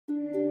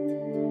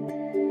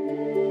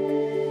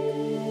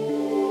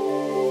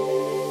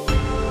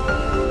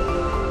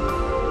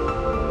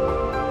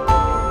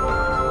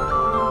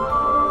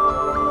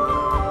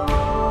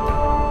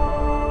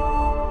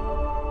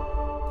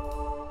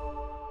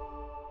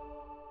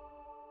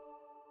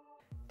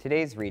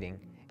Today's reading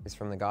is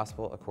from the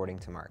Gospel according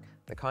to Mark.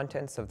 The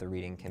contents of the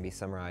reading can be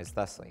summarized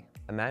thusly.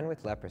 A man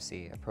with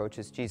leprosy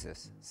approaches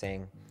Jesus,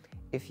 saying,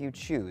 "If you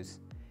choose,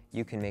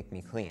 you can make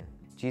me clean."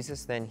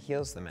 Jesus then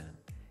heals the man,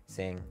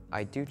 saying,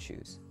 "I do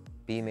choose,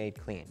 be made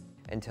clean,"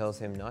 and tells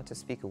him not to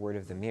speak a word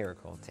of the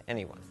miracle to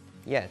anyone.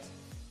 Yet,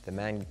 the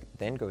man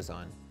then goes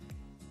on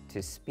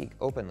to speak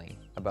openly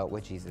about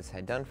what Jesus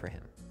had done for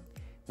him,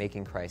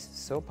 making Christ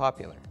so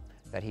popular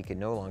that he could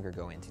no longer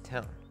go into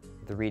town.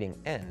 The reading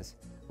ends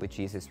with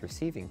Jesus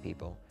receiving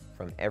people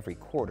from every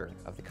quarter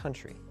of the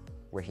country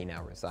where he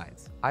now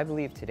resides. I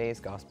believe today's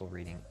gospel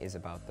reading is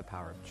about the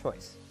power of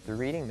choice. The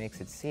reading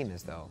makes it seem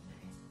as though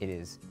it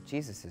is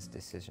Jesus'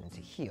 decision to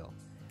heal,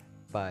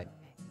 but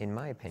in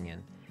my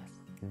opinion,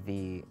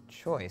 the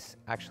choice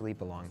actually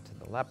belonged to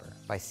the leper.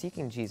 By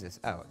seeking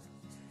Jesus out,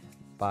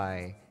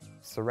 by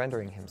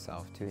surrendering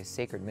himself to his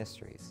sacred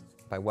mysteries,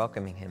 by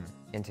welcoming him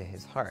into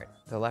his heart,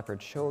 the leper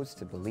chose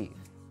to believe,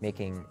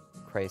 making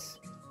Christ's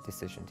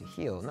decision to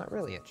heal not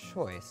really a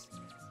choice,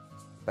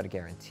 but a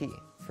guarantee.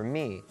 For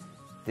me,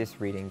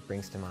 this reading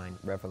brings to mind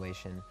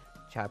Revelation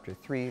chapter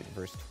 3,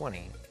 verse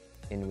 20,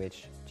 in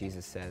which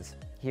Jesus says,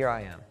 "Here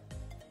I am.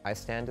 I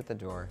stand at the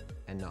door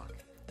and knock.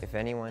 If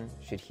anyone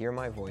should hear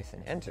my voice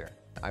and enter,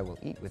 I will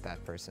eat with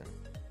that person,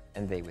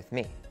 and they with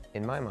me."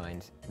 In my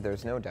mind,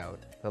 there's no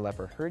doubt the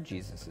leper heard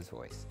Jesus'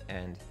 voice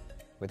and,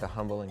 with a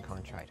humble and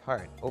contrite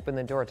heart, opened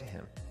the door to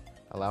him,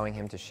 allowing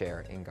him to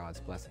share in God's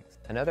blessings.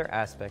 Another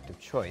aspect of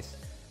choice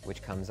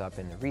which comes up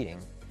in the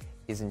reading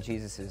is in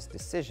Jesus'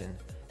 decision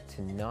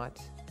to not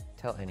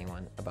tell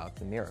anyone about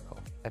the miracle.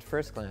 At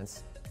first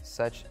glance,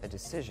 such a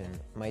decision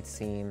might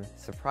seem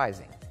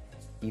surprising,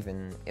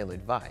 even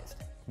ill-advised.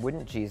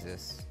 Wouldn't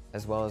Jesus,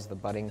 as well as the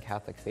budding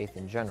Catholic faith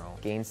in general,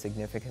 gain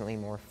significantly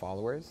more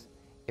followers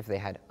if they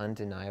had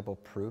undeniable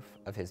proof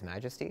of His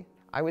majesty?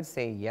 I would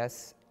say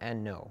yes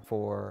and no,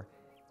 for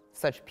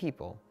such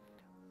people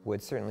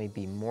would certainly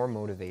be more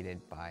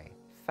motivated by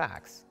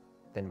facts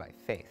than by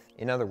faith.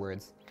 In other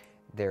words,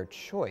 their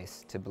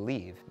choice to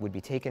believe would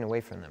be taken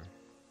away from them,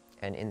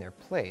 and in their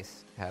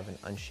place have an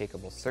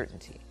unshakable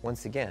certainty.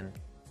 Once again,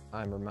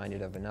 I'm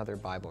reminded of another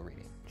Bible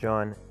reading,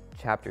 John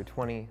chapter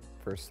 20,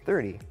 verse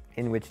 30,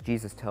 in which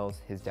Jesus tells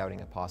his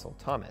doubting apostle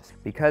Thomas,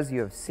 "Because you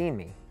have seen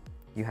me,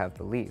 you have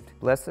believed.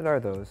 Blessed are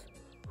those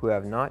who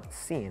have not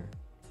seen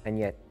and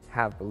yet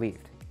have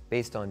believed."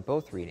 Based on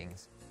both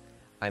readings,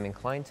 I'm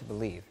inclined to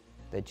believe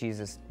that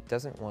Jesus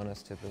doesn't want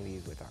us to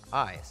believe with our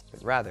eyes,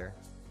 but rather,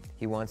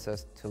 He wants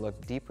us to look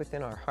deep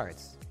within our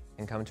hearts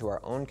and come to our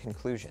own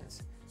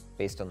conclusions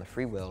based on the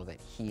free will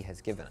that He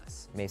has given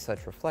us. May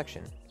such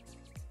reflection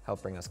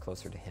help bring us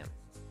closer to Him.